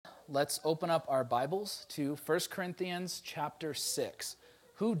let's open up our Bibles to 1 Corinthians chapter 6.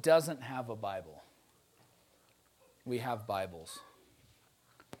 Who doesn't have a Bible? We have Bibles.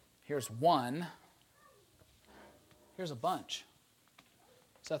 Here's one. Here's a bunch.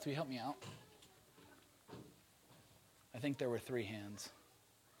 Seth, will you help me out? I think there were 3 hands.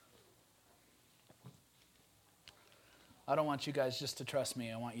 I don't want you guys just to trust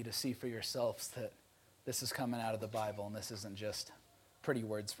me. I want you to see for yourselves that this is coming out of the Bible and this isn't just pretty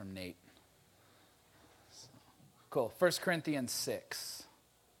words from Nate. So, cool. 1 Corinthians 6.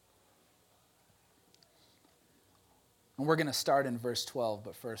 And we're going to start in verse 12,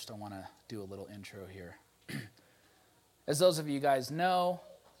 but first I want to do a little intro here. As those of you guys know,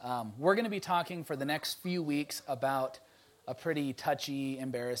 we're going to be talking for the next few weeks about a pretty touchy,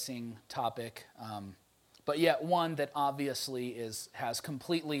 embarrassing topic, but yet one that obviously has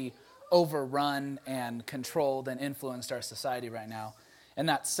completely overrun and controlled and influenced our society right now, and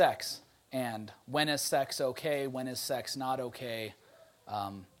that's sex. And when is sex okay? When is sex not okay?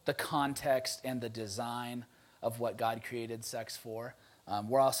 The context and the design of what God created sex for.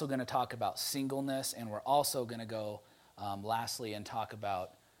 We're also going to talk about singleness, and we're also going to go lastly and talk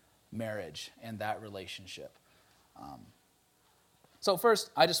about marriage and that relationship. So first,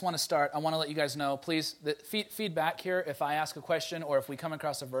 I just want to start. I want to let you guys know, please, feedback here. If I ask a question or if we come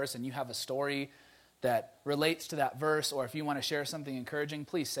across a verse and you have a story that relates to that verse, or if you want to share something encouraging,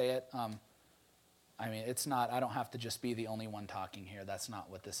 please say it. It's not, I don't have to just be the only one talking here. That's not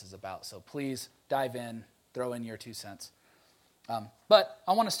what this is about. So please dive in, throw in your 2 cents. But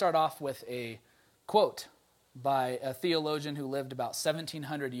I want to start off with a quote by a theologian who lived about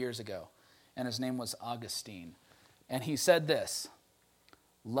 1,700 years ago, and his name was Augustine. And he said this: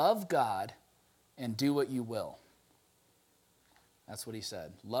 "Love God and do what you will." That's what he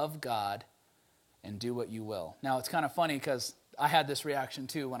said. Love God and do what you will. Now, it's kind of funny because I had this reaction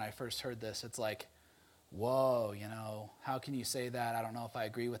too when I first heard this. It's like, whoa, how can you say that? I don't know if I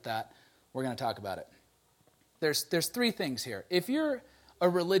agree with that. We're going to talk about it. There's 3 things here. If you're a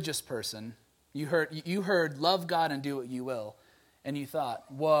religious person, you heard love God and do what you will, and you thought,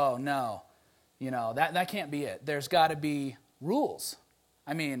 whoa, no, that can't be it. There's got to be rules.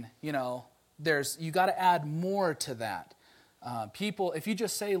 You got to add more to that. People, if you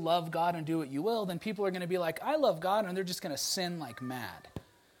just say love God and do what you will, then people are going to be like, I love God, and they're just going to sin like mad,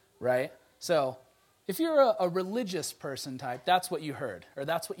 right? So if you're a religious person type, that's what you heard, or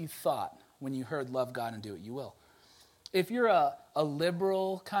that's what you thought when you heard love God and do what you will. If you're a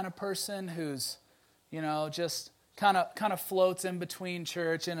liberal kind of person who's, just kind of floats in between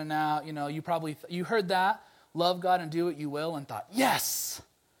church, in and out, you heard that, love God and do what you will, and thought, yes,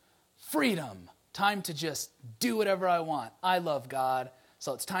 freedom, time to just do whatever I want. I love God,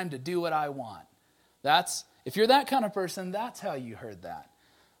 so it's time to do what I want. If you're that kind of person, that's how you heard that.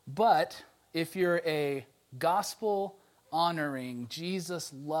 But if you're a gospel-honoring,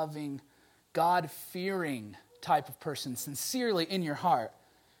 Jesus-loving, God-fearing type of person, sincerely in your heart,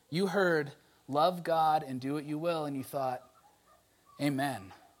 you heard love God and do what you will, and you thought,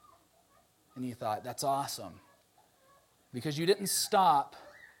 amen. And you thought, that's awesome. Because you didn't stop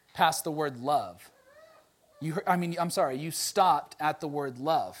past the word love. You stopped at the word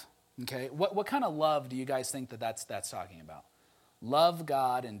love. Okay? What kind of love do you guys think that's talking about? Love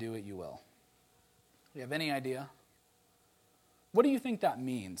God and do what you will. Do you have any idea? What do you think that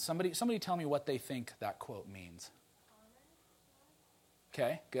means? Somebody tell me what they think that quote means.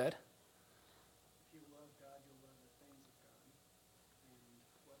 Okay, good. If you love God, you'll love the things of God. And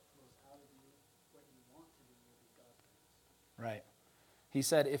what flows out of you, what you want to do, will be God things. Right. He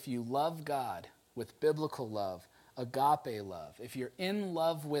said if you love God with biblical love, agape love, if you're in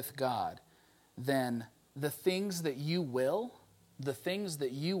love with God, then the things that you will, the things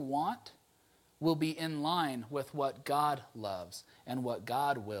that you want, will be in line with what God loves and what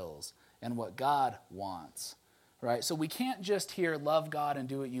God wills and what God wants, right? So we can't just hear love God and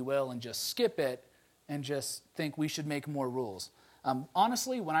do what you will and just skip it and just think we should make more rules.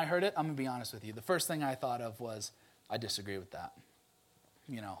 Honestly, when I heard it, I'm going to be honest with you, the first thing I thought of was, I disagree with that.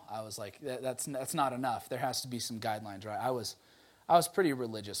 I was like, that's not enough. There has to be some guidelines, right? I was pretty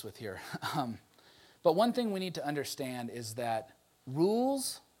religious with here. But one thing we need to understand is that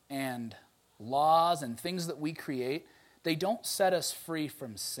rules and laws and things that we create, they don't set us free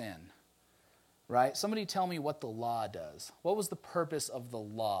from sin, right? Somebody tell me what the law does. What was the purpose of the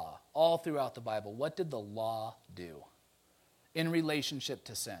law all throughout the Bible? What did the law do in relationship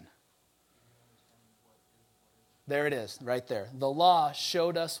to sin? There it is, right there. The law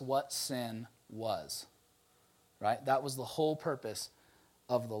showed us what sin was, right? That was the whole purpose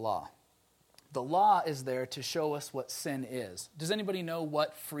of the law. The law is there to show us what sin is. Does anybody know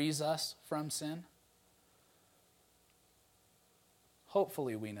what frees us from sin?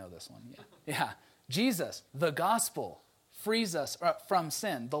 Hopefully we know this one. Yeah. Jesus, the gospel, frees us from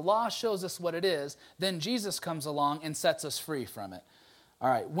sin. The law shows us what it is. Then Jesus comes along and sets us free from it. All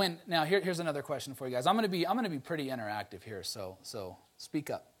right. Now here's another question for you guys. I'm going to be pretty interactive here. So speak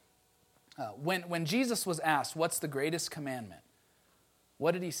up. When Jesus was asked, "What's the greatest commandment?"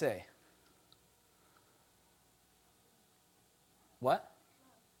 What did he say? What?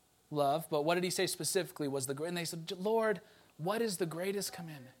 Love. But what did he say specifically was the great? And they said, "Lord, what is the greatest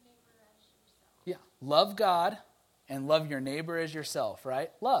commandment?" Yeah. Love God and love your neighbor as yourself,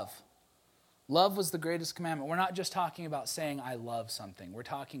 right? Love. Love was the greatest commandment. We're not just talking about saying I love something. We're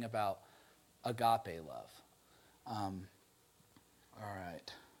talking about agape love. All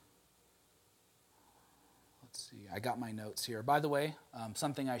right. Let's see. I got my notes here. By the way,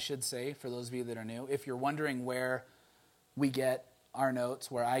 something I should say for those of you that are new, if you're wondering where we get our notes,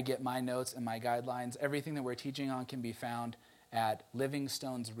 where I get my notes and my guidelines, everything that we're teaching on can be found at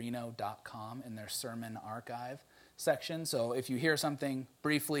livingstonesreno.com in their sermon archive section. So if you hear something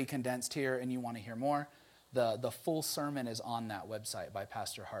briefly condensed here and you want to hear more, the full sermon is on that website by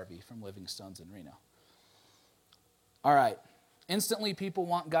Pastor Harvey from Living Stones in Reno. All right. Instantly, people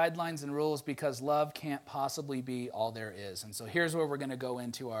want guidelines and rules because love can't possibly be all there is. And so here's where we're going to go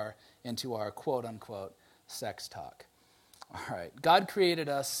into our quote-unquote sex talk. All right. God created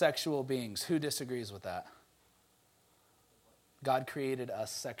us sexual beings. Who disagrees with that? God created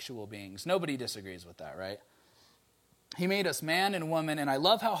us sexual beings. Nobody disagrees with that, right? He made us man and woman, and I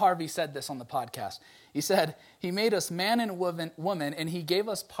love how Harvey said this on the podcast. He said, he made us man and woman, and he gave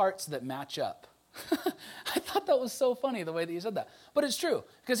us parts that match up. I thought that was so funny, the way that he said that. But it's true,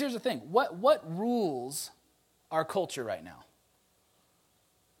 because here's the thing. What rules our culture right now?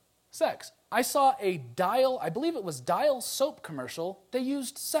 Sex. I saw a Dial, I believe it was Dial soap commercial. They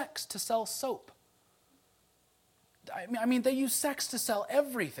used sex to sell soap. I mean, they use sex to sell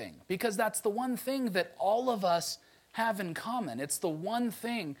everything, because that's the one thing that all of us have in common. It's the one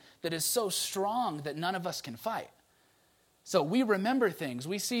thing that is so strong that none of us can fight. So we remember things.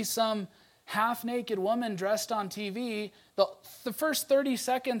 We see some half-naked woman dressed on TV. The first 30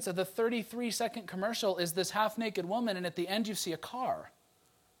 seconds of the 33-second commercial is this half-naked woman, and at the end you see a car.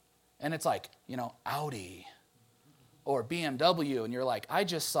 And it's like, Audi or BMW, and you're like, I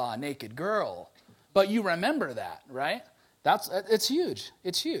just saw a naked girl. But you remember that, right? It's huge.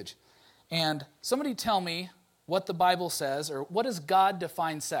 It's huge. And somebody tell me what the Bible says, or what does God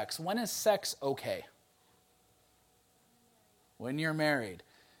define sex? When is sex okay? When you're married.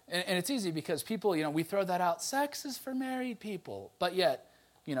 And it's easy because people, we throw that out. Sex is for married people. But yet,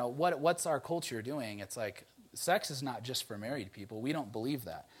 what's our culture doing? It's like, sex is not just for married people. We don't believe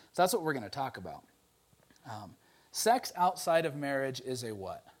that. So that's what we're going to talk about. Sex outside of marriage is a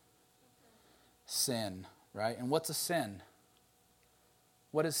what? Sin, right? And what's a sin?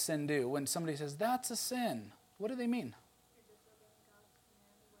 What does sin do? When somebody says, that's a sin, what do they mean?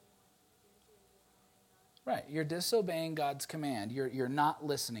 Right, you're disobeying God's command. You're not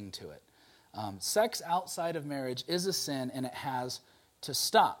listening to it. Sex outside of marriage is a sin, and it has to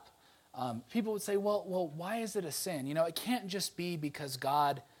stop. People would say, well, why is it a sin? It can't just be because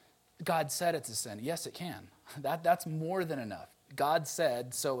God said it's a sin. Yes, it can. That's more than enough. God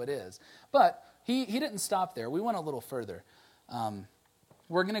said, so it is. But he didn't stop there. We went a little further.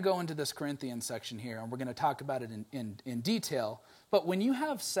 We're going to go into this Corinthians section here, and we're going to talk about it in detail. But when you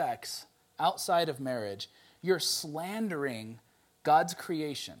have sex outside of marriage, you're slandering God's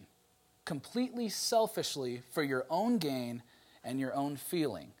creation completely selfishly for your own gain and your own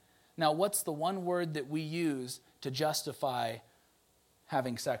feeling. Now, what's the one word that we use to justify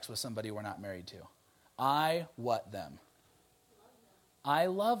having sex with somebody we're not married to? I what them? I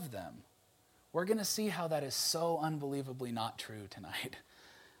love them. We're going to see how that is so unbelievably not true tonight.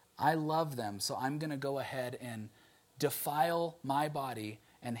 I love them, so I'm going to go ahead and defile my body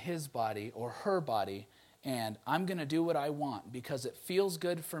and his body or her body, and I'm going to do what I want because it feels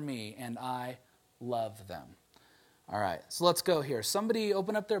good for me and I love them. All right, so let's go here. Somebody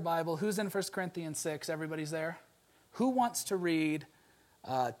open up their Bible. Who's in 1 Corinthians 6? Everybody's there? Who wants to read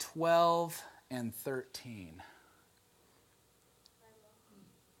 12 and 13?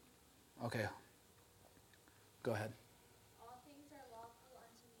 Okay. Go ahead. All things are lawful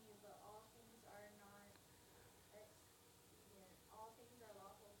unto me, but all things are not expedient. All things are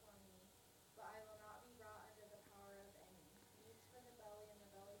lawful for me, but I will not be brought under the power of any. Meats for the belly, and the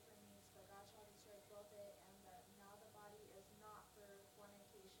belly for meats, but God shall destroy both it, and now the body is not for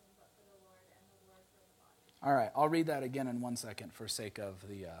fornication, but for the Lord, and the Lord for the body. All right, I'll read that again in 1 second for sake of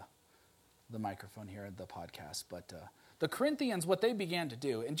the the microphone here at the podcast. But the Corinthians, what they began to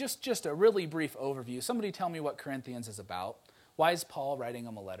do, and just a really brief overview. Somebody tell me what Corinthians is about. Why is Paul writing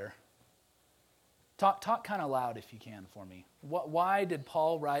them a letter? Talk kind of loud if you can for me. Why did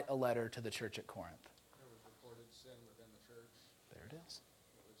Paul write a letter to the church at Corinth? There was reported sin within the church. There it is.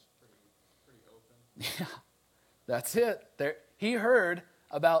 It was pretty open. Yeah, that's it. He heard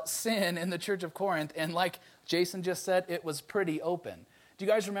about sin in the church of Corinth, and like Jason just said, it was pretty open. Do you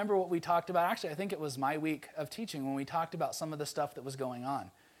guys remember what we talked about? Actually, I think it was my week of teaching when we talked about some of the stuff that was going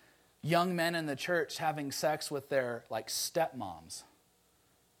on. Young men in the church having sex with their like stepmoms.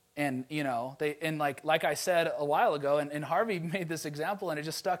 And, you know, like I said a while ago, and Harvey made this example, and it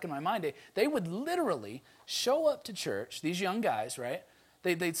just stuck in my mind. They would literally show up to church, these young guys, right?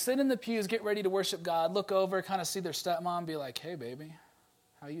 They'd sit in the pews, get ready to worship God, look over, kind of see their stepmom, be like, hey, baby,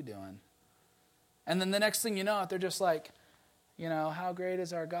 how you doing? And then the next thing you know, they're just like, you know, how great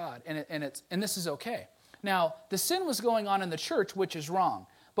is our God? And this is okay. Now, the sin was going on in the church, which is wrong.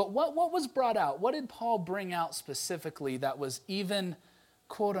 But what was brought out? What did Paul bring out specifically that was even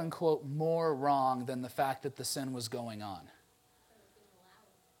quote unquote more wrong than the fact that the sin was going on?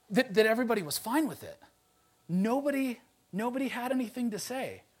 That everybody was fine with it. Nobody had anything to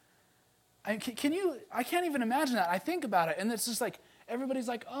say. I can't even imagine that. I think about it, and it's just like everybody's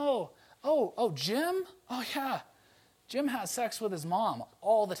like, oh, Jim? Oh yeah. Jim has sex with his mom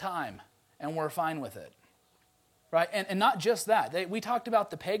all the time, and we're fine with it. Right? And not just that. We talked about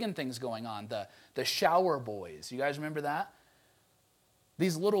the pagan things going on, the shower boys. You guys remember that?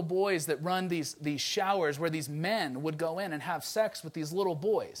 These little boys that run these showers where these men would go in and have sex with these little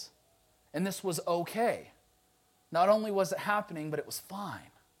boys. And this was okay. Not only was it happening, but it was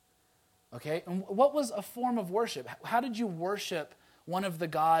fine. Okay? And what was a form of worship? How did you worship one of the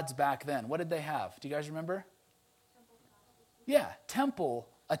gods back then? What did they have? Do you guys remember? Yeah,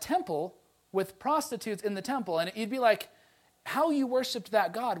 a temple with prostitutes in the temple. And you'd be like, how you worshiped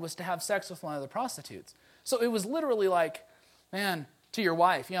that god was to have sex with one of the prostitutes. So it was literally like, man, to your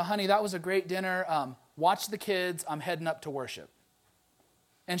wife, you know, honey, that was a great dinner. Watch the kids. I'm heading up to worship.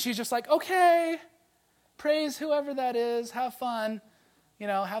 And she's just like, okay, praise whoever that is. Have fun. You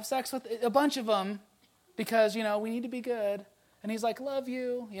know, have sex with a bunch of them because, you know, we need to be good. And he's like, love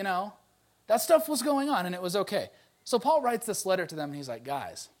you, you know. That stuff was going on, and it was okay. So Paul writes this letter to them, and he's like,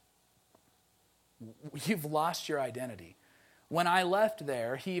 guys, you've lost your identity. When I left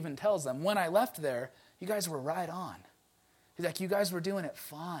there, he even tells them, when I left there, you guys were right on. He's like, you guys were doing it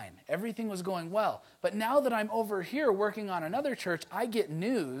fine. Everything was going well. But now that I'm over here working on another church, I get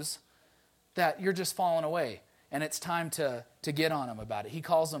news that you're just falling away, and it's time to get on them about it. He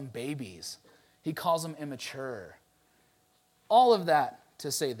calls them babies. He calls them immature. All of that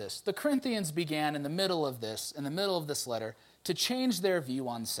to say this. The Corinthians began in the middle of this letter, to change their view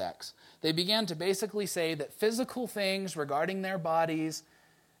on sex. They began to basically say that physical things regarding their bodies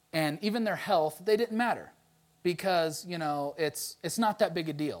and even their health, they didn't matter because, you know, it's not that big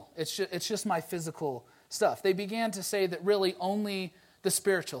a deal. It's just my physical stuff. They began to say that really only the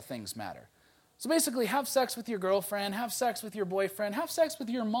spiritual things matter. So basically, have sex with your girlfriend, have sex with your boyfriend, have sex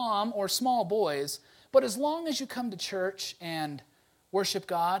with your mom or small boys, but as long as you come to church and worship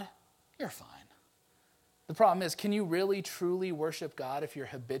God, you're fine. The problem is, can you really, truly worship God if you're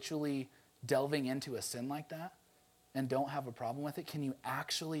habitually delving into a sin like that and don't have a problem with it? Can you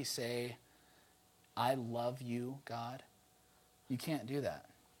actually say, I love you, God? You can't do that.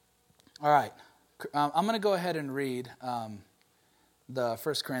 All right. I'm going to go ahead and read the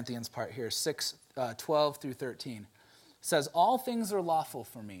 1 Corinthians part here, 6:12 through 13. It says, all things are lawful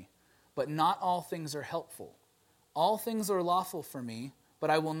for me, but not all things are helpful. All things are lawful for me, but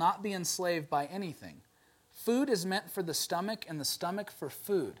I will not be enslaved by anything. Food is meant for the stomach, and the stomach for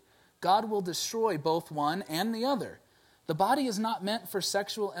food. God will destroy both one and the other. The body is not meant for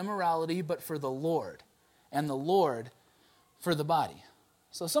sexual immorality, but for the Lord, and the Lord for the body.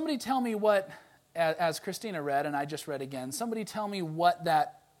 So somebody tell me what, as Christina read, and I just read again, somebody tell me what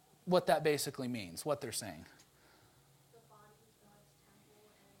that basically means, what they're saying. The body is God's temple,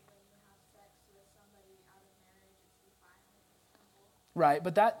 and when you have sex with somebody out of marriage, it's defiling his temple. Right,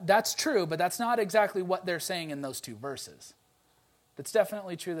 but that's true, but that's not exactly what they're saying in those two verses. It's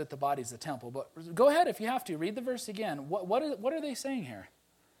definitely true that the body's the temple, but go ahead if you have to. Read the verse again. What are they saying here?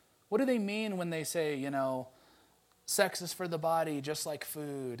 What do they mean when they say, you know, sex is for the body just like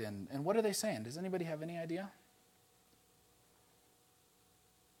food? And what are they saying? Does anybody have any idea?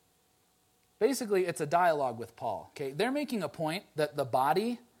 Basically, it's a dialogue with Paul. Okay, they're making a point that the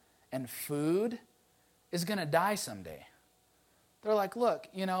body and food is going to die someday. They're like, look,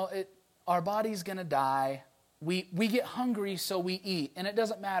 you know, our body's going to die. We get hungry, so we eat. And it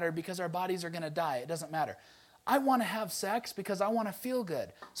doesn't matter because our bodies are going to die. It doesn't matter. I want to have sex because I want to feel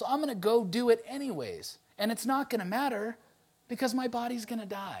good. So I'm going to go do it anyways. And it's not going to matter because my body's going to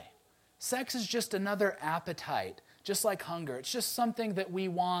die. Sex is just another appetite, just like hunger. It's just something that we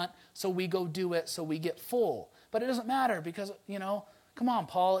want, so we go do it so we get full. But it doesn't matter because, come on,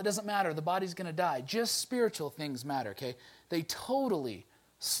 Paul, it doesn't matter. The body's going to die. Just spiritual things matter, okay? They totally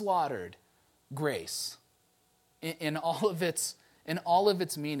slaughtered grace in all of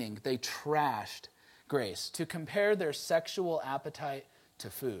its meaning. They trashed grace. To compare their sexual appetite to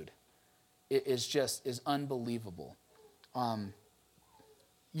food is unbelievable.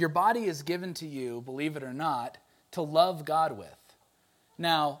 Your body is given to you, believe it or not, to love God with.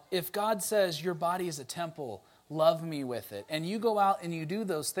 Now, if God says your body is a temple, love me with it, and you go out and you do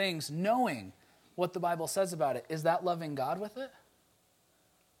those things knowing what the Bible says about it, is that loving God with it?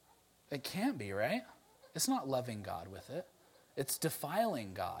 It can't be, right? It's not loving God with it. It's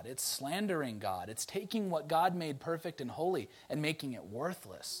defiling God. It's slandering God. It's taking what God made perfect and holy and making it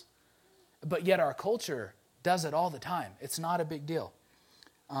worthless. But yet our culture does it all the time. It's not a big deal.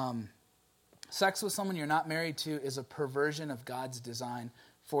 Sex with someone you're not married to is a perversion of God's design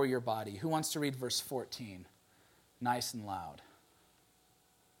for your body. Who wants to read verse 14? Nice and loud.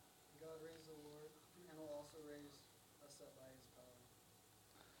 God raised the Lord and will also raise us up by his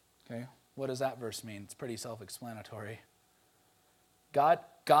power. Okay, what does that verse mean? It's pretty self-explanatory. God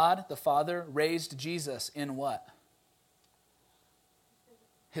the Father raised Jesus in what?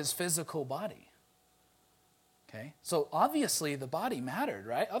 His physical body. Okay, so obviously the body mattered,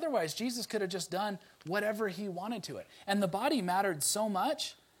 right? Otherwise, Jesus could have just done whatever he wanted to it. And the body mattered so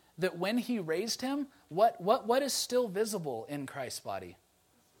much that when he raised him, what is still visible in Christ's body?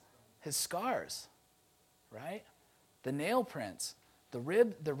 His scars, right? The nail prints, the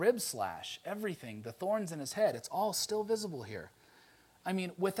rib slash, everything, the thorns in his head, it's all still visible here. I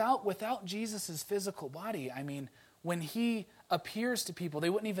mean, without Jesus' physical body, when he appears to people, they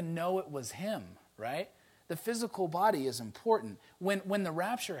wouldn't even know it was him, right? The physical body is important. When the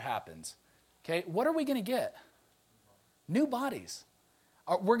rapture happens, okay, what are we going to get? New bodies.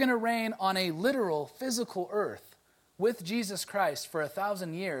 We're going to reign on a literal physical earth with Jesus Christ for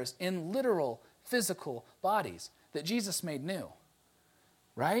 1,000 years in literal physical bodies that Jesus made new,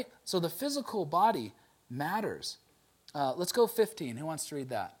 right? So the physical body matters. Let's go 15. Who wants to read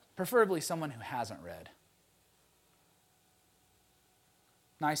that? Preferably someone who hasn't read.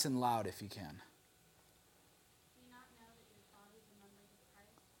 Nice and loud if you can.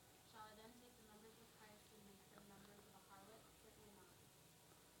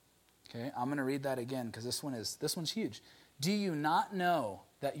 Okay, I'm going to read that again because this one's huge. Do you not know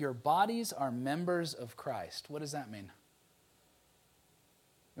that your bodies are members of Christ? What does that mean?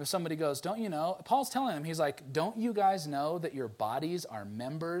 If somebody goes, don't you know? Paul's telling them, he's like, don't you guys know that your bodies are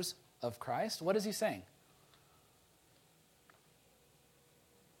members of Christ? What is he saying?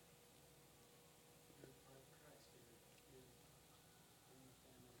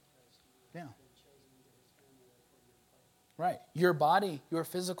 Yeah. Right. Your body, your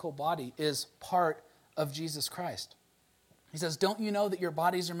physical body, is part of Jesus Christ. He says, don't you know that your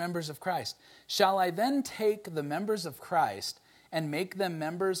bodies are members of Christ? Shall I then take the members of Christ and make them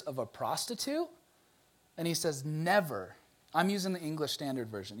members of a prostitute? And he says, never. I'm using the English Standard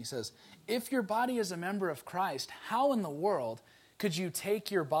Version. He says, if your body is a member of Christ, how in the world could you take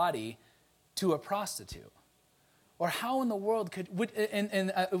your body to a prostitute? Or how in the world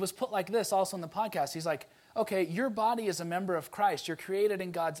it was put like this also in the podcast. He's like, okay, your body is a member of Christ. You're created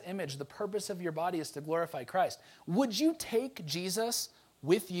in God's image. The purpose of your body is to glorify Christ. Would you take Jesus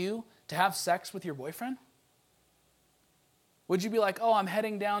with you to have sex with your boyfriend? Would you be like, oh, I'm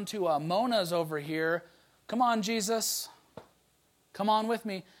heading down to Mona's over here. Come on, Jesus. Come on with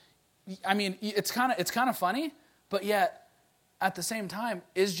me. It's kind of funny, but yet at the same time,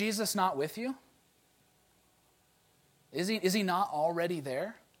 is Jesus not with you? Is he not already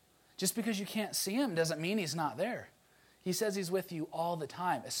there? Just because you can't see him doesn't mean he's not there. He says he's with you all the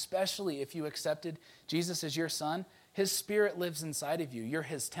time, especially if you accepted Jesus as your son. His spirit lives inside of you. You're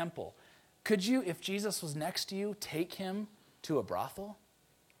his temple. Could you, if Jesus was next to you, take him to a brothel?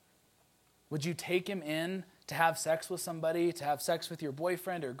 Would you take him in to have sex with somebody, to have sex with your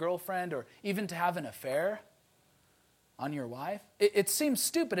boyfriend or girlfriend, or even to have an affair on your wife? It seems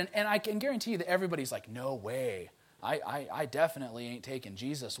stupid, and I can guarantee you that everybody's like, no way. I definitely ain't taking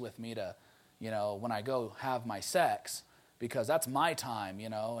Jesus with me to, when I go have my sex, because that's my time,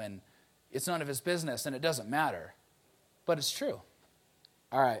 and it's none of his business and it doesn't matter. But it's true.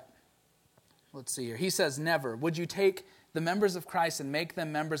 All right. Let's see here. He says never. Would you take the members of Christ and make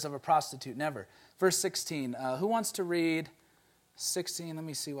them members of a prostitute. Never. Verse 16. Who wants to read 16? Let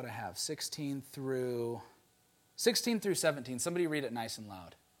me see what I have. 16 through 17. Somebody read it nice and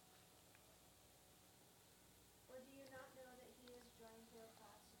loud. Or do you not know that he who is joined to a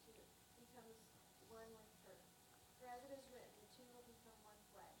prostitute becomes one with her? For as it is written, the two will become one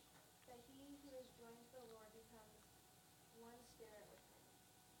flesh. But he who is joined to the Lord becomes one spirit with him.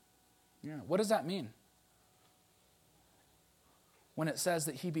 Yeah. What does that mean? When it says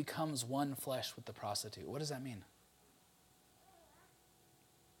that he becomes one flesh with the prostitute, what does that mean?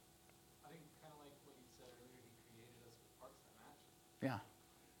 I think kind of like what you said earlier, he created us with parts that match. Yeah.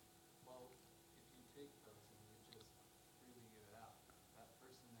 Well, if you take those and you just freely give it out, that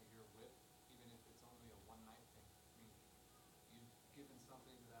person that you're with, even if it's only a one-night thing, I mean, you've given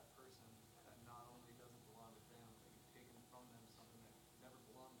something to that person that not only doesn't belong to them, but you've taken from them something that never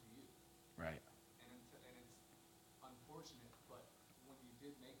belonged to you. Right. And it's unfortunate, but when you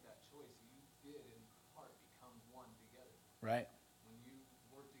did make that choice, you did in part become one together. Right. When you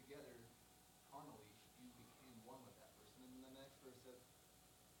were together carnally, you became one with that person. And the next verse says,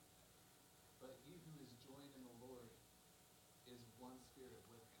 but he who is joined in the Lord is one spirit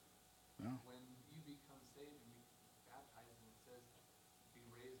with him. Yeah. When you become saved and you baptize, and it says, be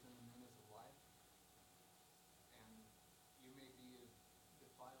raised in the newness of life, and you may be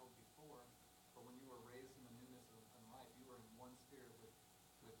defiled before, but when you were raised in the newness of life, you were in one spirit with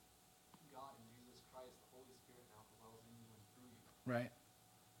God and Jesus Christ. The Holy Spirit now dwells in you and through you. Right.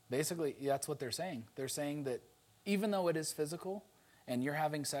 Basically, that's what they're saying. They're saying that even though it is physical and you're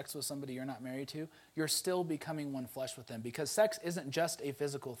having sex with somebody you're not married to, you're still becoming one flesh with them, because sex isn't just a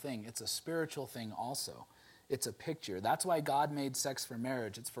physical thing. It's a spiritual thing also. It's a picture. That's why God made sex for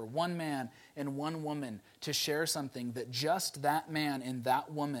marriage. It's for one man and one woman to share something that just that man and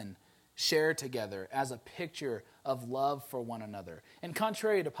that woman share together as a picture of love for one another. And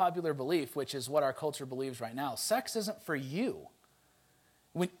contrary to popular belief, which is what our culture believes right now, sex isn't for you.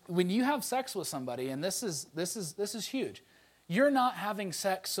 When you have sex with somebody, and this is huge, you're not having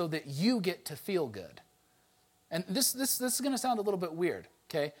sex so that you get to feel good. And this is going to sound a little bit weird,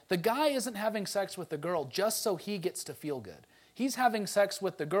 okay? The guy isn't having sex with the girl just so he gets to feel good. He's having sex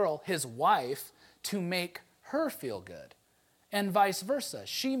with the girl, his wife, to make her feel good. And vice versa.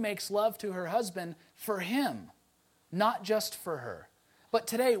 She makes love to her husband for him, not just for her. But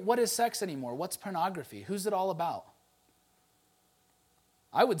today, what is sex anymore? What's pornography? Who's it all about?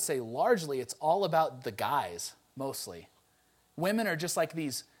 I would say largely it's all about the guys, mostly. Women are just like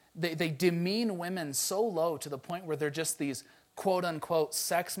these, they demean women so low to the point where they're just these quote-unquote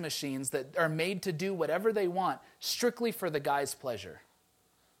sex machines that are made to do whatever they want strictly for the guy's pleasure.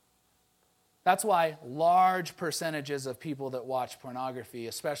 That's why large percentages of people that watch pornography,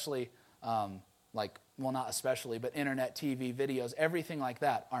 especially not especially, but internet, TV, videos, everything like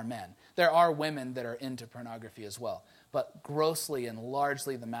that, are men. There are women that are into pornography as well, but grossly and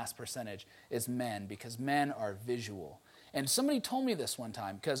largely the mass percentage is men, because men are visual. And somebody told me this one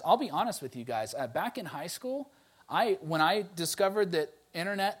time, because I'll be honest with you guys, back in high school, when I discovered that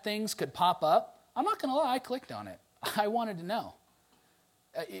internet things could pop up, I'm not going to lie, I clicked on it. I wanted to know.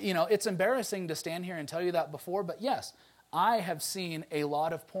 It's embarrassing to stand here and tell you that before, but yes, I have seen a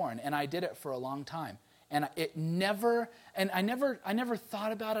lot of porn, and I did it for a long time. And I never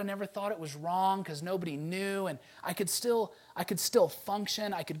thought about it. I never thought it was wrong because nobody knew, and I could still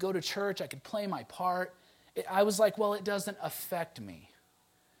function. I could go to church. I could play my part. I was like, well, it doesn't affect me.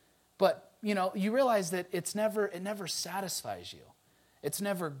 But you realize that it never satisfies you. It's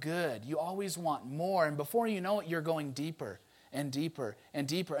never good. You always want more, and before you know it, you're going deeper and deeper and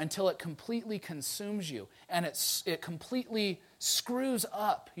deeper until it completely consumes you, and it completely screws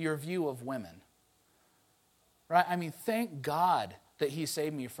up your view of women. Right? I mean, thank God that he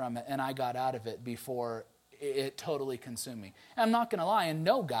saved me from it and I got out of it before it totally consumed me. And I'm not going to lie, and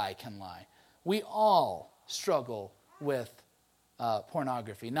no guy can lie. We all struggle with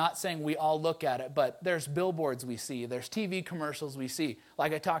pornography. Not saying we all look at it, but there's billboards we see, there's TV commercials we see,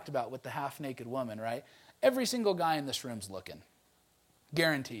 like I talked about with the half-naked woman, right? Every single guy in this room's looking.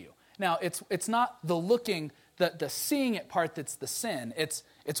 Guarantee you. Now, it's not the looking, the seeing it part that's the sin. It's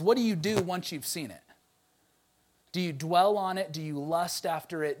what do you do once you've seen it? Do you dwell on it? Do you lust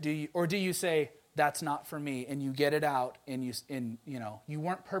after it? Or do you say, that's not for me, and you get it out, and you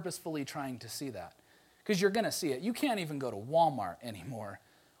weren't purposefully trying to see that? Because you're going to see it. You can't even go to Walmart anymore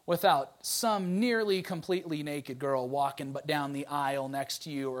without some nearly completely naked girl walking down the aisle next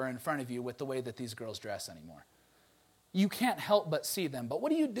to you or in front of you with the way that these girls dress anymore. You can't help but see them. But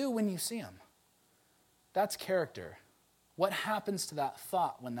what do you do when you see them? That's character. What happens to that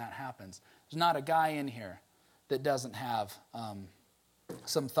thought when that happens? There's not a guy in here that doesn't have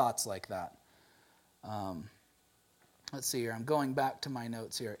some thoughts like that. Let's see here. I'm going back to my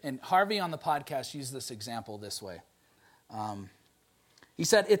notes here. And Harvey on the podcast used this example this way. He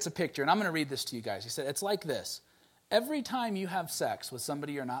said it's a picture, and I'm going to read this to you guys. He said it's like this. Every time you have sex with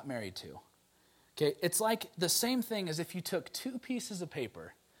somebody you're not married to, okay, it's like the same thing as if you took two pieces of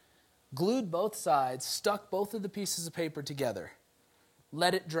paper, glued both sides, stuck both of the pieces of paper together,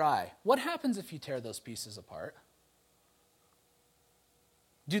 let it dry. What happens if you tear those pieces apart?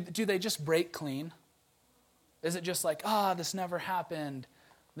 Do they just break clean? Is it just like, this never happened,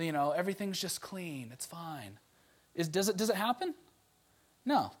 everything's just clean, it's fine? Does it happen?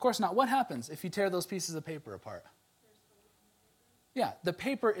 No, of course not. What happens if you tear those pieces of paper apart? Yeah, the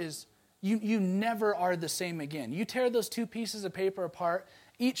paper is, you never are the same again. You tear those two pieces of paper apart,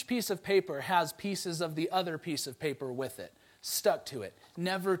 each piece of paper has pieces of the other piece of paper with it, stuck to it,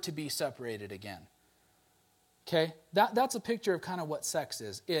 never to be separated again. Okay? That's a picture of kind of what sex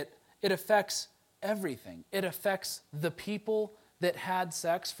is. It affects everything. It affects the people that had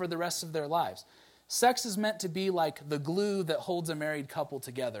sex for the rest of their lives. Sex is meant to be like the glue that holds a married couple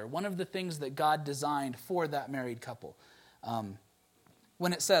together. One of the things that God designed for that married couple.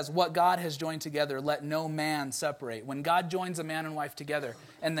 When it says, what God has joined together, let no man separate. When God joins a man and wife together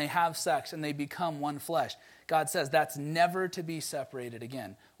and they have sex and they become one flesh, God says that's never to be separated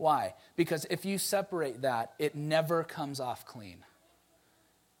again. Why? Because if you separate that, it never comes off clean.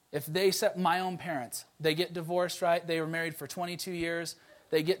 If my own parents, they get divorced, right? They were married for 22 years.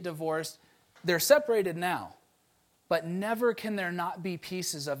 They get divorced. They're separated now, but never can there not be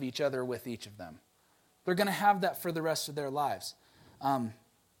pieces of each other with each of them. They're going to have that for the rest of their lives. I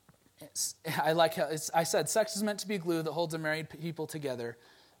like how I said sex is meant to be glue that holds a married people together.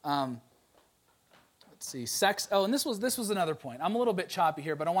 Let's see, sex. Oh, and this was another point. I'm a little bit choppy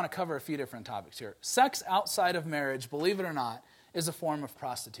here, but I want to cover a few different topics here. Sex outside of marriage, believe it or not, is a form of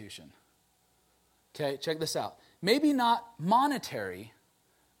prostitution. Okay, check this out. Maybe not monetary,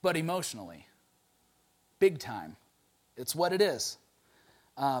 but emotionally. Big time. It's what it is.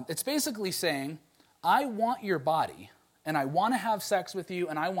 It's basically saying, I want your body, and I want to have sex with you,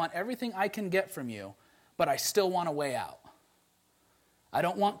 and I want everything I can get from you, but I still want a way out. I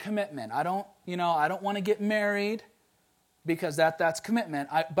don't want commitment. I don't want to get married because that's commitment.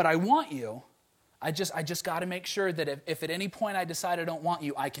 But I want you. I just got to make sure that if at any point I decide I don't want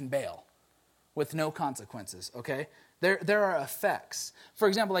you, I can bail with no consequences, okay? There are effects. For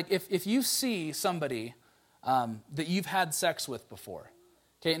example, like if you see somebody that you've had sex with before,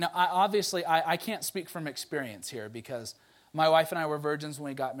 okay, now I can't speak from experience here because my wife and I were virgins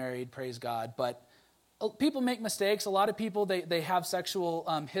when we got married, praise God, but people make mistakes. A lot of people, they have sexual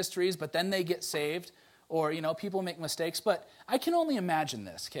histories, but then they get saved, or, people make mistakes. But I can only imagine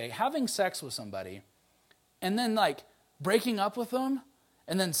this, okay? Having sex with somebody and then, like, breaking up with them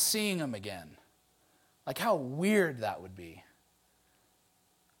and then seeing them again. Like, how weird that would be.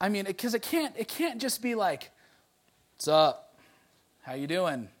 I mean, because it can't just be like, what's up? How you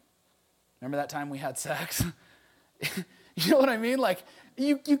doing? Remember that time we had sex? You know what I mean? Like,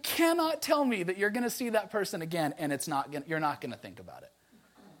 you cannot tell me that you're going to see that person again and you're not going to think about it.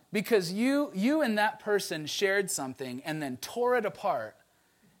 Because you and that person shared something and then tore it apart.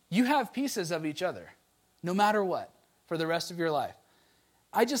 You have pieces of each other, no matter what, for the rest of your life.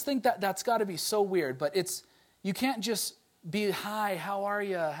 I just think that's got to be so weird, but you can't just be, hi, how are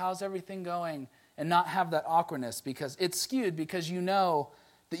you? How's everything going? And not have that awkwardness because it's skewed because you know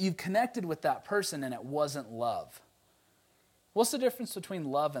that you've connected with that person and it wasn't love. What's the difference between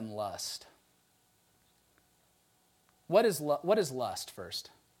love and lust? What is lust first?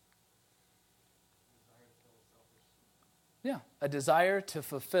 Yeah, a desire to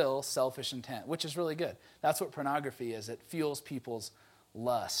fulfill selfish intent, which is really good. That's what pornography is. It fuels people's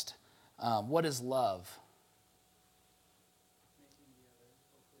lust. What is love? Making the other,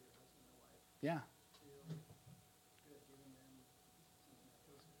 hopefully your husband or wife, Yeah. feel good, giving them something that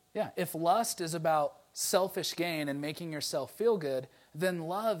feels good. Yeah, if lust is about selfish gain and making yourself feel good, then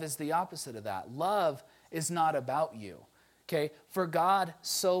love is the opposite of that. Love is not about you. Okay, for God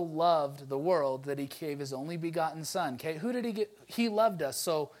so loved the world that he gave his only begotten son. Okay, who did he get? He loved us,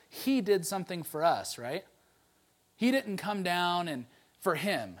 so he did something for us, right? He didn't come down and for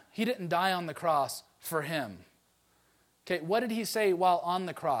him. He didn't die on the cross for him. Okay, what did he say while on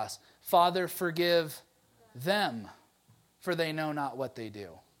the cross? Father, forgive them, for they know not what they do.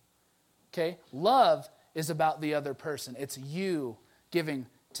 Okay, love is about the other person. It's you giving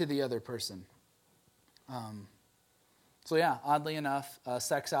to the other person. So yeah, oddly enough,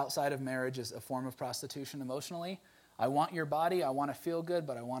 sex outside of marriage is a form of prostitution emotionally. I want your body, I want to feel good,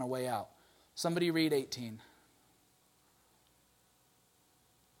 but I want a way out. Somebody read 18.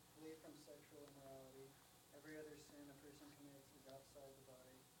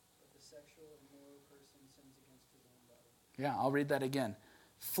 Yeah, I'll read that again.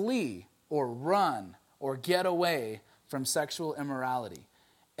 Flee or run or get away from sexual immorality.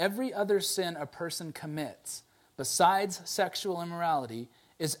 Every other sin a person commits besides sexual immorality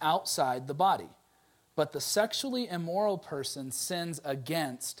is outside the body. But the sexually immoral person sins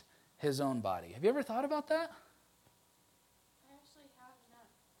against his own body. Have you ever thought about that? I actually have not.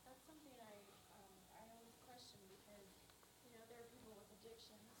 That's something I always question because, there are people with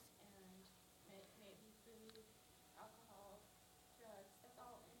addictions and maybe food, alcohol, drugs. That's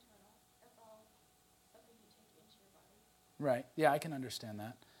all internal. That's all something you take into your body. Right. Yeah, I can understand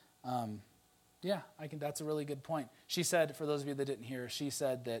that. That's a really good point. She said, for those of you that didn't hear, she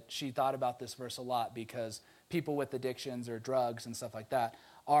said that she thought about this verse a lot because people with addictions or drugs and stuff like that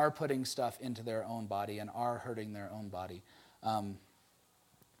are putting stuff into their own body and are hurting their own body. Let's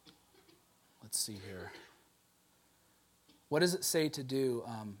see here. What does it say to do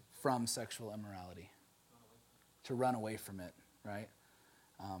from sexual immorality? To run away from it, right?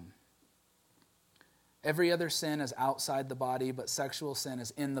 Every other sin is outside the body, but sexual sin is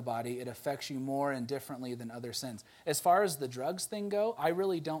in the body. It affects you more and differently than other sins. As far as the drugs thing go, I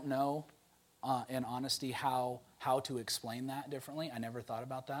really don't know, in honesty, how to explain that differently. I never thought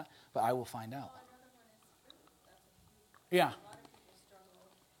about that, but I will find out. Well, another one is food. That's a huge. Yeah, A lot of people struggle.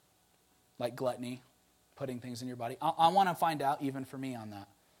 like gluttony, putting things in your body. I want to find out even for me on that,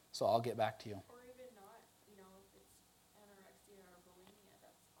 so I'll get back to you. Or even not, if it's anorexia or bulimia,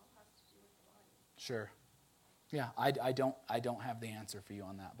 that's all has to do with the body. Sure. Yeah, I don't have the answer for you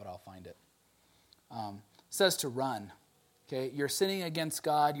on that, but I'll find it. It says to run. Okay, you're sinning against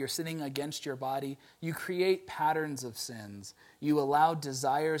God. You're sinning against your body. You create patterns of sins. You allow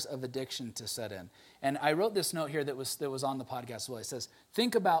desires of addiction to set in. And I wrote this note here that was on the podcast as well. It says,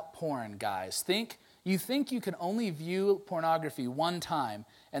 think about porn, guys. You think you can only view pornography one time,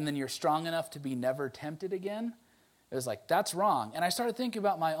 and then you're strong enough to be never tempted again. It was like, that's wrong. And I started thinking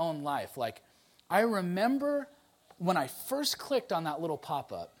about my own life. Like, I remember when I first clicked on that little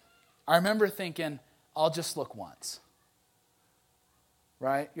pop-up, I remember thinking, I'll just look once.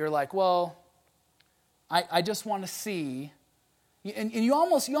 Right? You're like, well, I just want to see. And you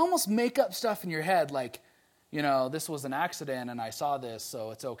almost make up stuff in your head like, this was an accident and I saw this, so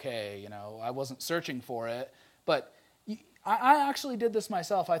it's okay. I wasn't searching for it. But I actually did this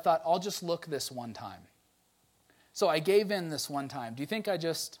myself. I thought, I'll just look this one time. So I gave in this one time. Do you think I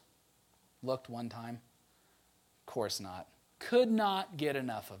just looked one time? Of course not. Could not get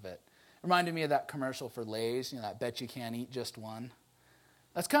enough of it. Reminded me of that commercial for Lay's, that bet you can't eat just one.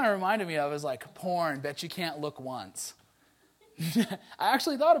 That's kind of reminded me of, is like porn, bet you can't look once. I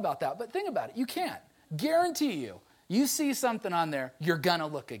actually thought about that, but think about it. You can't. Guarantee you, you see something on there, you're going to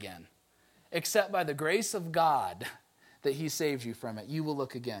look again. Except by the grace of God that he saves you from it, you will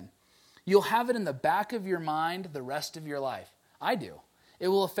look again. You'll have it in the back of your mind the rest of your life. I do. It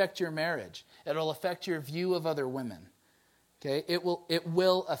will affect your marriage. It'll affect your view of other women. Okay? It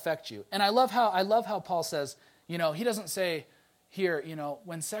will affect you. And I love how Paul says, he doesn't say here,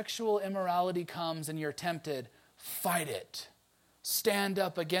 when sexual immorality comes and you're tempted, fight it. Stand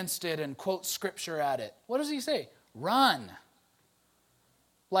up against it and quote scripture at it. What does he say? Run.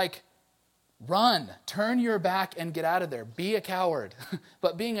 Like, run. Turn your back and get out of there. Be a coward.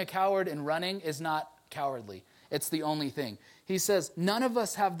 But being a coward and running is not cowardly. It's the only thing. He says, none of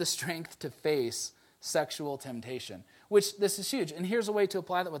us have the strength to face sexual temptation, which this is huge. And here's a way to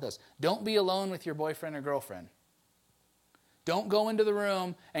apply that with us. Don't be alone with your boyfriend or girlfriend. Don't go into the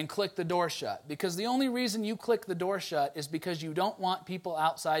room and click the door shut, because the only reason you click the door shut is because you don't want people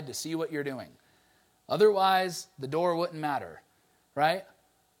outside to see what you're doing. Otherwise, the door wouldn't matter, right?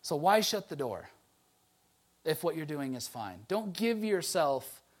 So why shut the door if what you're doing is fine? Don't give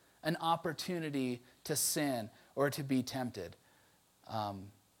yourself an opportunity to sin or to be tempted. I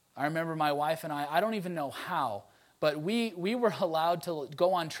remember my wife and I don't even know how, but we were allowed to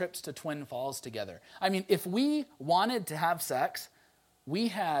go on trips to Twin Falls together. I mean, if we wanted to have sex, we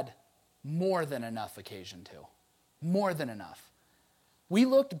had more than enough occasion to. More than enough. We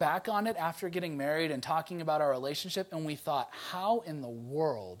looked back on it after getting married and talking about our relationship, and we thought, how in the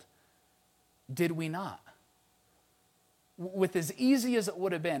world did we not? With as easy as it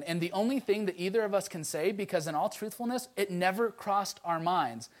would have been. And the only thing that either of us can say, because in all truthfulness, it never crossed our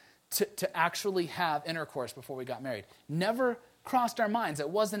minds to actually have intercourse before we got married. Never crossed our minds. It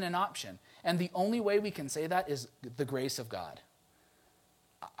wasn't an option. And the only way we can say that is the grace of God.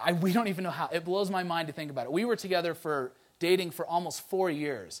 We don't even know how. It blows my mind to think about it. We were together dating for almost 4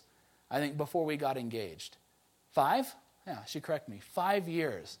 years, I think, before we got engaged. 5? Yeah, she corrected me. 5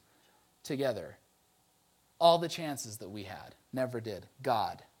 years together. All the chances that we had. Never did.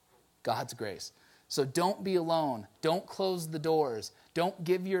 God's grace. So don't be alone. Don't close the doors. Don't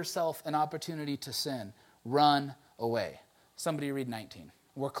give yourself an opportunity to sin. Run away. Somebody read 19.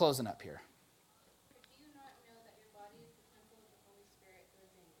 We're closing up here. For do you not know that your body is the temple of the Holy Spirit who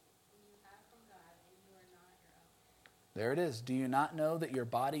is in you, whom you have from God, and you are not your own? There it is. Do you not know that your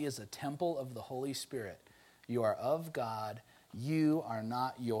body is a temple of the Holy Spirit? You are of God. You are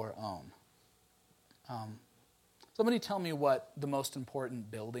not your own. Somebody tell me what the most important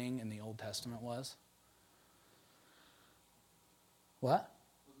building in the Old Testament was. What?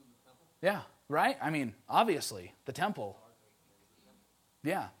 Yeah, right? I mean, obviously, the temple.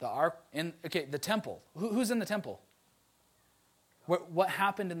 Yeah, the ark. The temple. Who's in the temple? What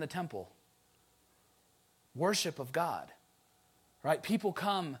happened in the temple? Worship of God. Right? People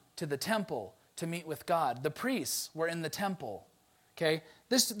come to the temple to meet with God. The priests were in the temple. Okay?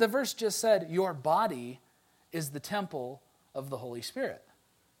 The verse just said, your body is the temple of the Holy Spirit.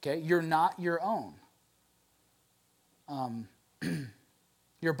 Okay? You're not your own.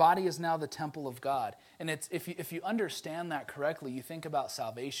 Your body is now the temple of God. And it's if you understand that correctly, you think about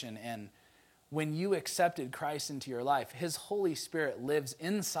salvation, and when you accepted Christ into your life, his Holy Spirit lives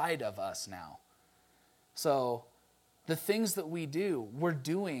inside of us now. So the things that we do, we're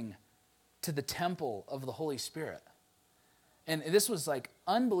doing to the temple of the Holy Spirit. And this was like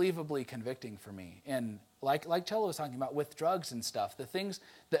unbelievably convicting for me. And like Cello was talking about with drugs and stuff, the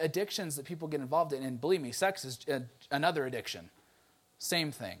addictions that people get involved in, and believe me, sex is another addiction.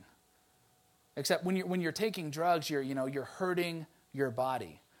 Same thing. Except when you're taking drugs, you're hurting your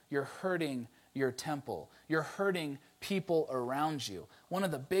body. You're hurting your temple. You're hurting people around you. One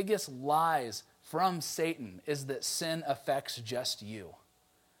of the biggest lies from Satan is that sin affects just you.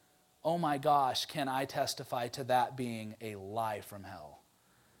 Oh my gosh, can I testify to that being a lie from hell?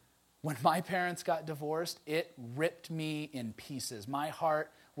 When my parents got divorced, it ripped me in pieces. My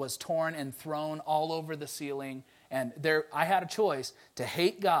heart was torn and thrown all over the ceiling, and I had a choice to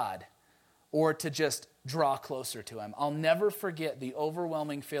hate God or to just draw closer to him. I'll never forget the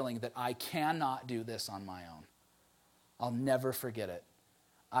overwhelming feeling that I cannot do this on my own. I'll never forget it.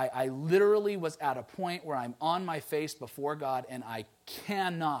 I literally was at a point where I'm on my face before God and I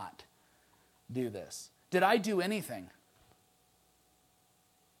cannot do this. Did I do anything?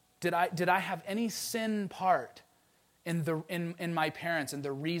 Did I have any sin part in my parents and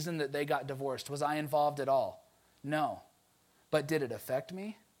the reason that they got divorced? Was I involved at all? No. But did it affect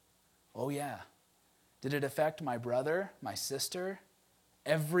me? Oh yeah. Did it affect my brother, my sister,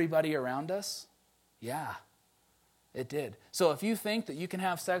 everybody around us? Yeah, it did. So if you think that you can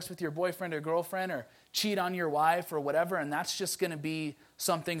have sex with your boyfriend or girlfriend or cheat on your wife or whatever, and that's just going to be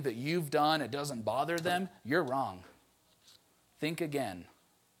something that you've done, it doesn't bother them, you're wrong. Think again.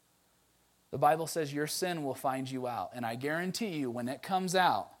 The Bible says your sin will find you out. And I guarantee you when it comes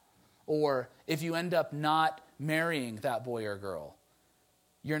out, or if you end up not marrying that boy or girl,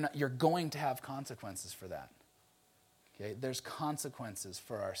 you're going to have consequences for that. Okay? There's consequences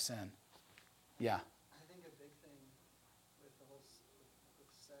for our sin. Yeah. I think a big thing with the whole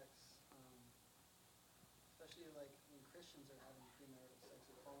with sex, especially like when Christians are having premarital sex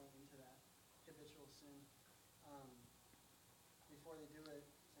or falling into that habitual sin, before they do it,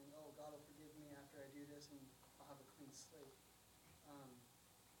 saying, "Oh, God will forgive me after I do this, and I'll have a clean slate."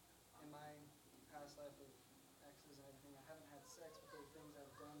 In my past life of exes and everything, I haven't had sex, but there are things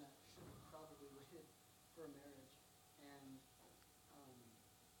I've done that should have probably waited for a marriage, and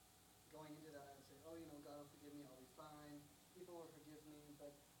going into that, I would say, "Oh, God will forgive me. I'll be fine. People will forgive me,"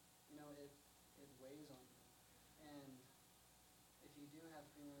 but it weighs on you. And if you do have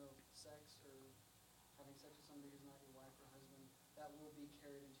premarital sex or having sex with somebody who's not your wife or husband, that will be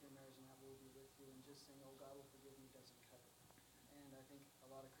carried into your marriage and that will be with you. And just saying, "Oh, God will forgive me," doesn't cut it. And I think a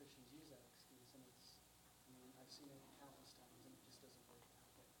lot of Christians use that excuse, and I've seen it countless times, and it just doesn't work that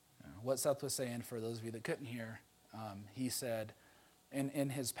way. What Seth was saying, for those of you that couldn't hear, he said in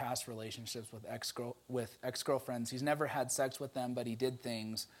his past relationships with ex-girlfriends, he's never had sex with them, but he did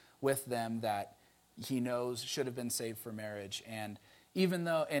things with them that he knows should have been saved for marriage. And even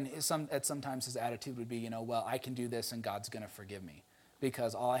though, sometimes his attitude would be, well, I can do this and God's going to forgive me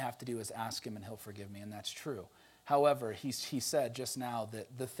because all I have to do is ask him and he'll forgive me, and that's true. However, he said just now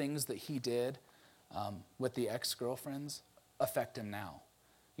that the things that he did with the ex-girlfriends affect him now.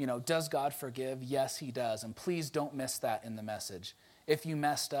 Does God forgive? Yes, he does. And please don't miss that in the message. If you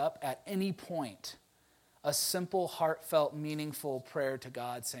messed up at any point, a simple, heartfelt, meaningful prayer to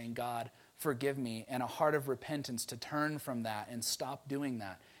God saying, "God, forgive me," and a heart of repentance to turn from that and stop doing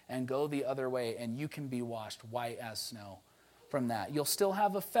that and go the other way, and you can be washed white as snow from that. You'll still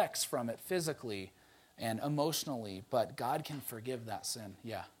have effects from it physically and emotionally, but God can forgive that sin.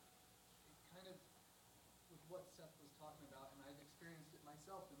 Yeah. Kind of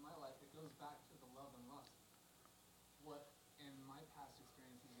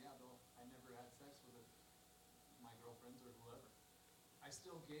girlfriends or whoever. I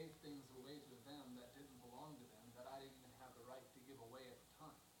still gave things away to them that didn't belong to them, that I didn't even have the right to give away at the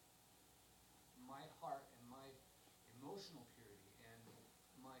time. My heart and my emotional purity and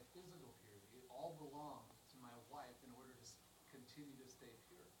my physical purity all belong to my wife in order to continue to stay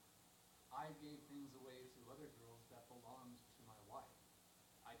pure. I gave things away to other girls that belonged to my wife.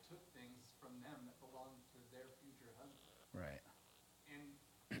 I took things from them that belonged to their future husband. Right. And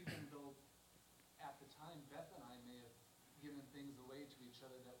even though at the time Beth and I may have given things away to each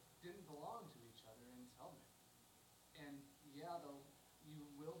other that didn't belong to each other in Helmet. And yeah, though, you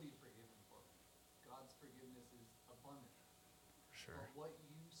will be forgiven for it. God's forgiveness is abundant. Sure. But what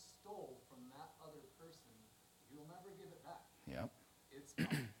you stole from that other person, you'll never give it back. Yep. It's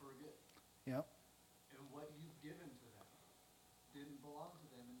not for good. Yep. And what you've given to them didn't belong to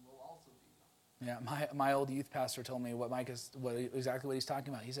them and will also be gone. Yeah, my old youth pastor told me exactly what he's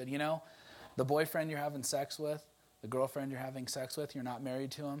talking about. He said, the boyfriend you're having sex with, the girlfriend you're having sex with, you're not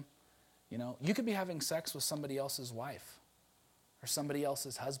married to him. You could be having sex with somebody else's wife or somebody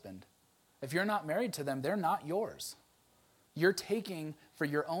else's husband. If you're not married to them, they're not yours. You're taking for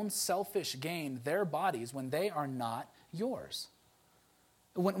your own selfish gain their bodies when they are not yours.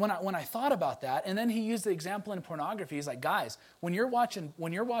 When I thought about that, and then he used the example in pornography, he's like, guys, when you're watching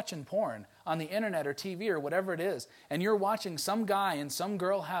porn on the internet or TV or whatever it is, and you're watching some guy and some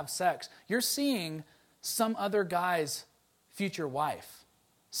girl have sex, you're seeing some other guy's future wife,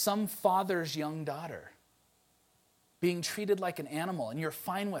 some father's young daughter, being treated like an animal, and you're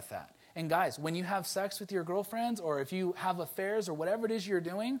fine with that. And guys, when you have sex with your girlfriends, or if you have affairs or whatever it is you're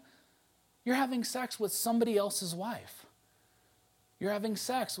doing, you're having sex with somebody else's wife. You're having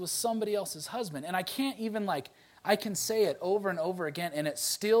sex with somebody else's husband. And I can't even I can say it over and over again, and it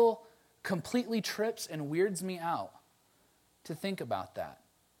still completely trips and weirds me out to think about that.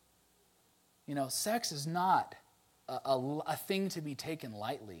 Sex is not a thing to be taken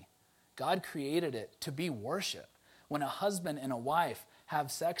lightly. God created it to be worship. When a husband and a wife have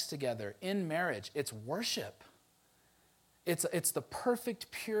sex together in marriage, it's worship. It's the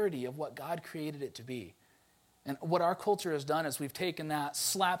perfect purity of what God created it to be. And what our culture has done is we've taken that,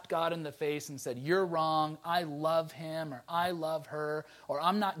 slapped God in the face and said, you're wrong, I love him, or I love her, or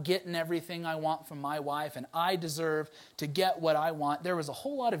I'm not getting everything I want from my wife, and I deserve to get what I want. There was a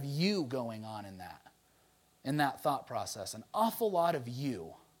whole lot of you going on in that thought process, an awful lot of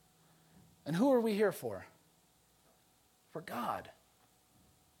you. And who are we here for? For God.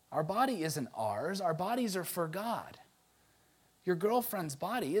 Our body isn't ours, our bodies are for God. Your girlfriend's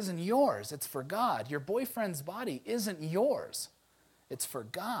body isn't yours, it's for God. Your boyfriend's body isn't yours, it's for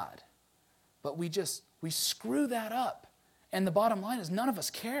God. But we screw that up. And the bottom line is none of us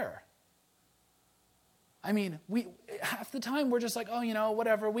care. I mean, half the time we're just like,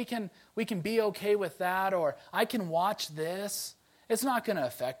 whatever, we can be okay with that, or I can watch this. It's not going to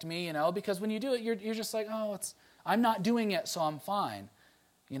affect me, because when you do it, you're just like, I'm not doing it, so I'm fine.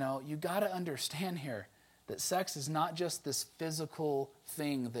 You got to understand here that sex is not just this physical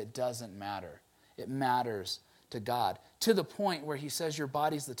thing that doesn't matter. It matters to God, to the point where he says your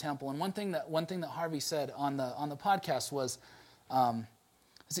body's the temple. And one thing that Harvey said on the podcast was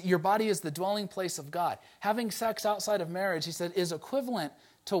that your body is the dwelling place of God. Having sex outside of marriage, he said, is equivalent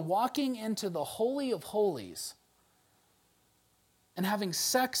to walking into the Holy of Holies and having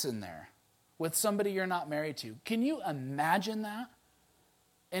sex in there with somebody you're not married to. Can you imagine that?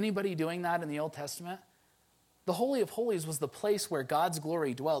 Anybody doing that in the Old Testament? The Holy of Holies was the place where God's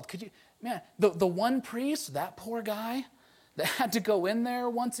glory dwelled. The one priest, that poor guy that had to go in there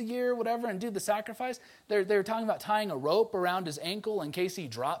once a year, whatever, and do the sacrifice, they were talking about tying a rope around his ankle in case he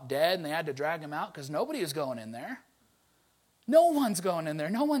dropped dead and they had to drag him out because nobody is going in there. No one's going in there.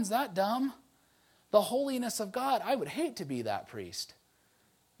 No one's that dumb. The holiness of God, I would hate to be that priest.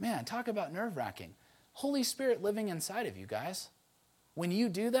 Man, talk about nerve-wracking. Holy Spirit living inside of you guys. When you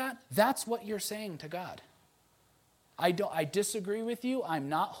do that, that's what you're saying to God. I disagree with you. I'm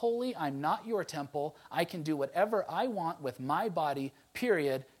not holy. I'm not your temple. I can do whatever I want with my body,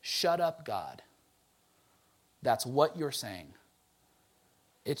 period. Shut up, God. That's what you're saying.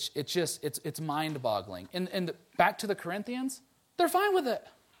 It's mind-boggling. And back to the Corinthians, they're fine with it.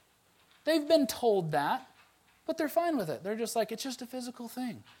 They've been told that, but they're fine with it. They're just like, it's just a physical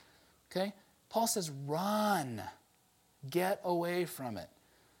thing. Okay? Paul says, run. Get away from it.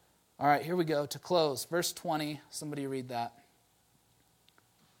 All right, here we go. To close, verse 20. Somebody read that.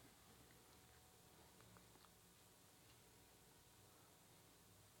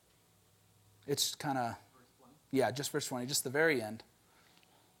 It's kind of, just verse 20, just the very end.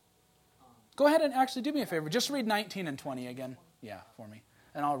 Go ahead and actually do me a favor. Just read 19 and 20 again. Yeah, for me.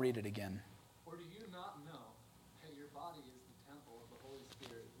 And I'll read it again. Or do you not know that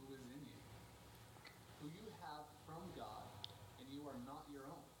your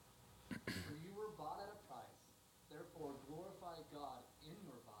own. For you were bought at a price. Therefore, glorify God in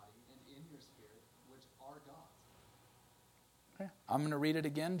your body and in your spirit, which are God's. Okay. I'm going to read it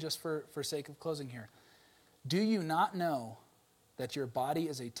again just for sake of closing here. Do you not know that your body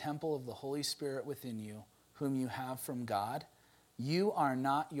is a temple of the Holy Spirit within you, whom you have from God? You are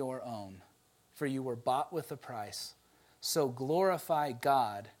not your own, for you were bought with a price. So glorify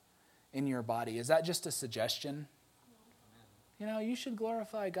God in your body. Is that just a suggestion? You know, you should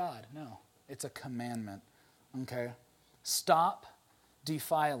glorify God. No, it's a commandment. Okay? Stop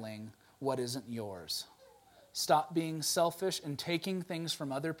defiling what isn't yours. Stop being selfish and taking things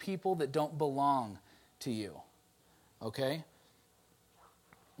from other people that don't belong to you. Okay?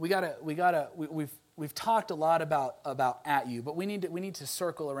 We've talked a lot about at you, but we need to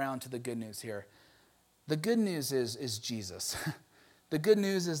circle around to the good news here. The good news is Jesus. The good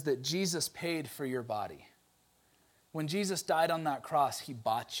news is that Jesus paid for your body. When Jesus died on that cross, he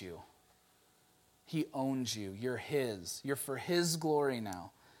bought you. He owns you. You're his. You're for his glory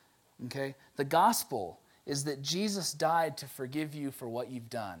now. Okay? The gospel is that Jesus died to forgive you for what you've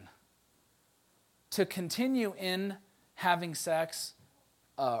done. To continue in having sex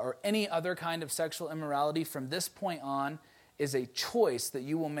or any other kind of sexual immorality from this point on is a choice that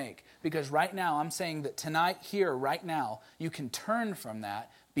you will make. Because right now, I'm saying that tonight, here, right now, you can turn from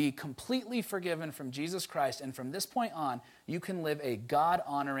that, be completely forgiven from Jesus Christ, and from this point on, you can live a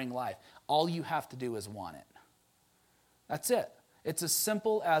God-honoring life. All you have to do is want it. That's it. It's as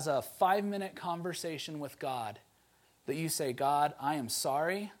simple as a 5-minute conversation with God that you say, God, I am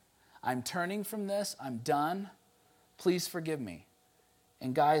sorry. I'm turning from this. I'm done. Please forgive me.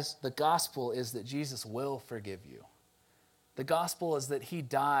 And guys, the gospel is that Jesus will forgive you. The gospel is that he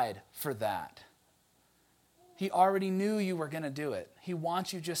died for that. He already knew you were going to do it. He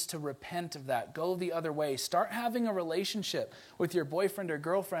wants you just to repent of that. Go the other way. Start having a relationship with your boyfriend or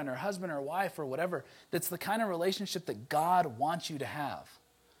girlfriend or husband or wife or whatever. That's the kind of relationship that God wants you to have.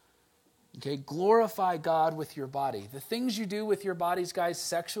 Okay, glorify God with your body. The things you do with your bodies, guys,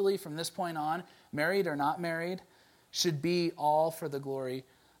 sexually from this point on, married or not married, should be all for the glory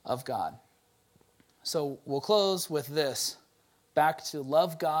of God. So we'll close with this. Back to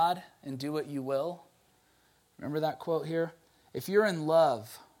love God and do what you will. Remember that quote here? If you're in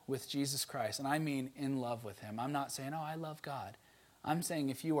love with Jesus Christ, and I mean in love with him, I'm not saying, oh, I love God. I'm saying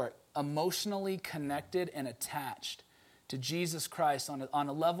if you are emotionally connected and attached to Jesus Christ on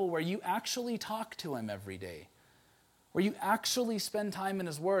a level where you actually talk to him every day, where you actually spend time in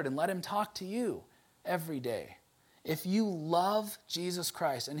his word and let him talk to you every day. If you love Jesus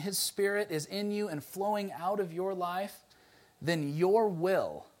Christ and his spirit is in you and flowing out of your life, then your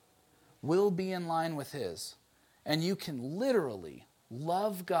will be in line with his. And you can literally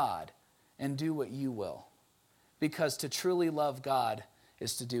love God and do what you will. Because to truly love God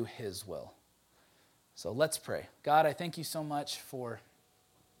is to do his will. So let's pray. God, I thank you so much for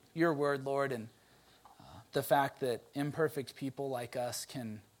your word, Lord, and the fact that imperfect people like us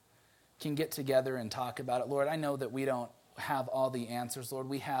can get together and talk about it. Lord, I know that we don't have all the answers, Lord.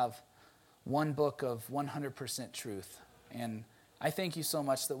 We have one book of 100% truth. And I thank you so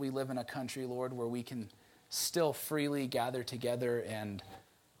much that we live in a country, Lord, where we can still freely gather together and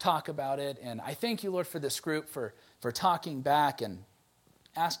talk about it. And I thank you, Lord, for this group, for talking back and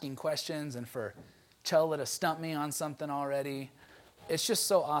asking questions, and for Chella to stump me on something already. It's just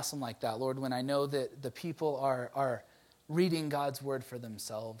so awesome like that, Lord, when I know that the people are reading God's word for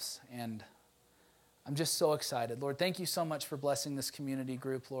themselves. And I'm just so excited. Lord, thank you so much for blessing this community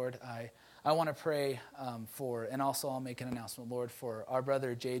group, Lord. I want to pray for, and also I'll make an announcement, Lord, for our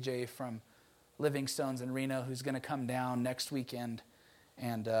brother JJ from Living Stones in Reno, who's going to come down next weekend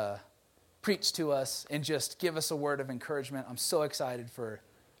and preach to us and just give us a word of encouragement. I'm so excited for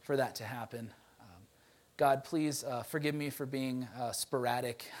that to happen. God, please forgive me for being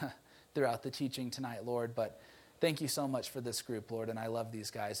sporadic throughout the teaching tonight, Lord, but thank you so much for this group, Lord, and I love these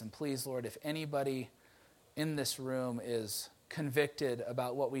guys. And please, Lord, if anybody in this room is convicted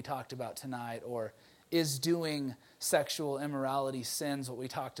about what we talked about tonight, or is doing sexual immorality sins, what we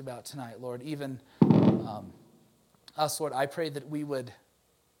talked about tonight, Lord, even us, Lord, I pray that we would,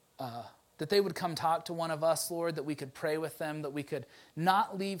 that they would come talk to one of us, Lord, that we could pray with them, that we could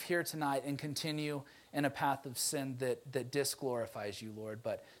not leave here tonight and continue in a path of sin that disglorifies you, Lord,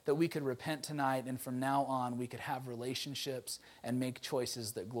 but that we could repent tonight, and from now on we could have relationships and make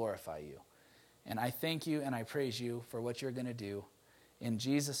choices that glorify you. And I thank you and I praise you for what you're going to do. In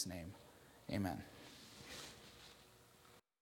Jesus' name, amen.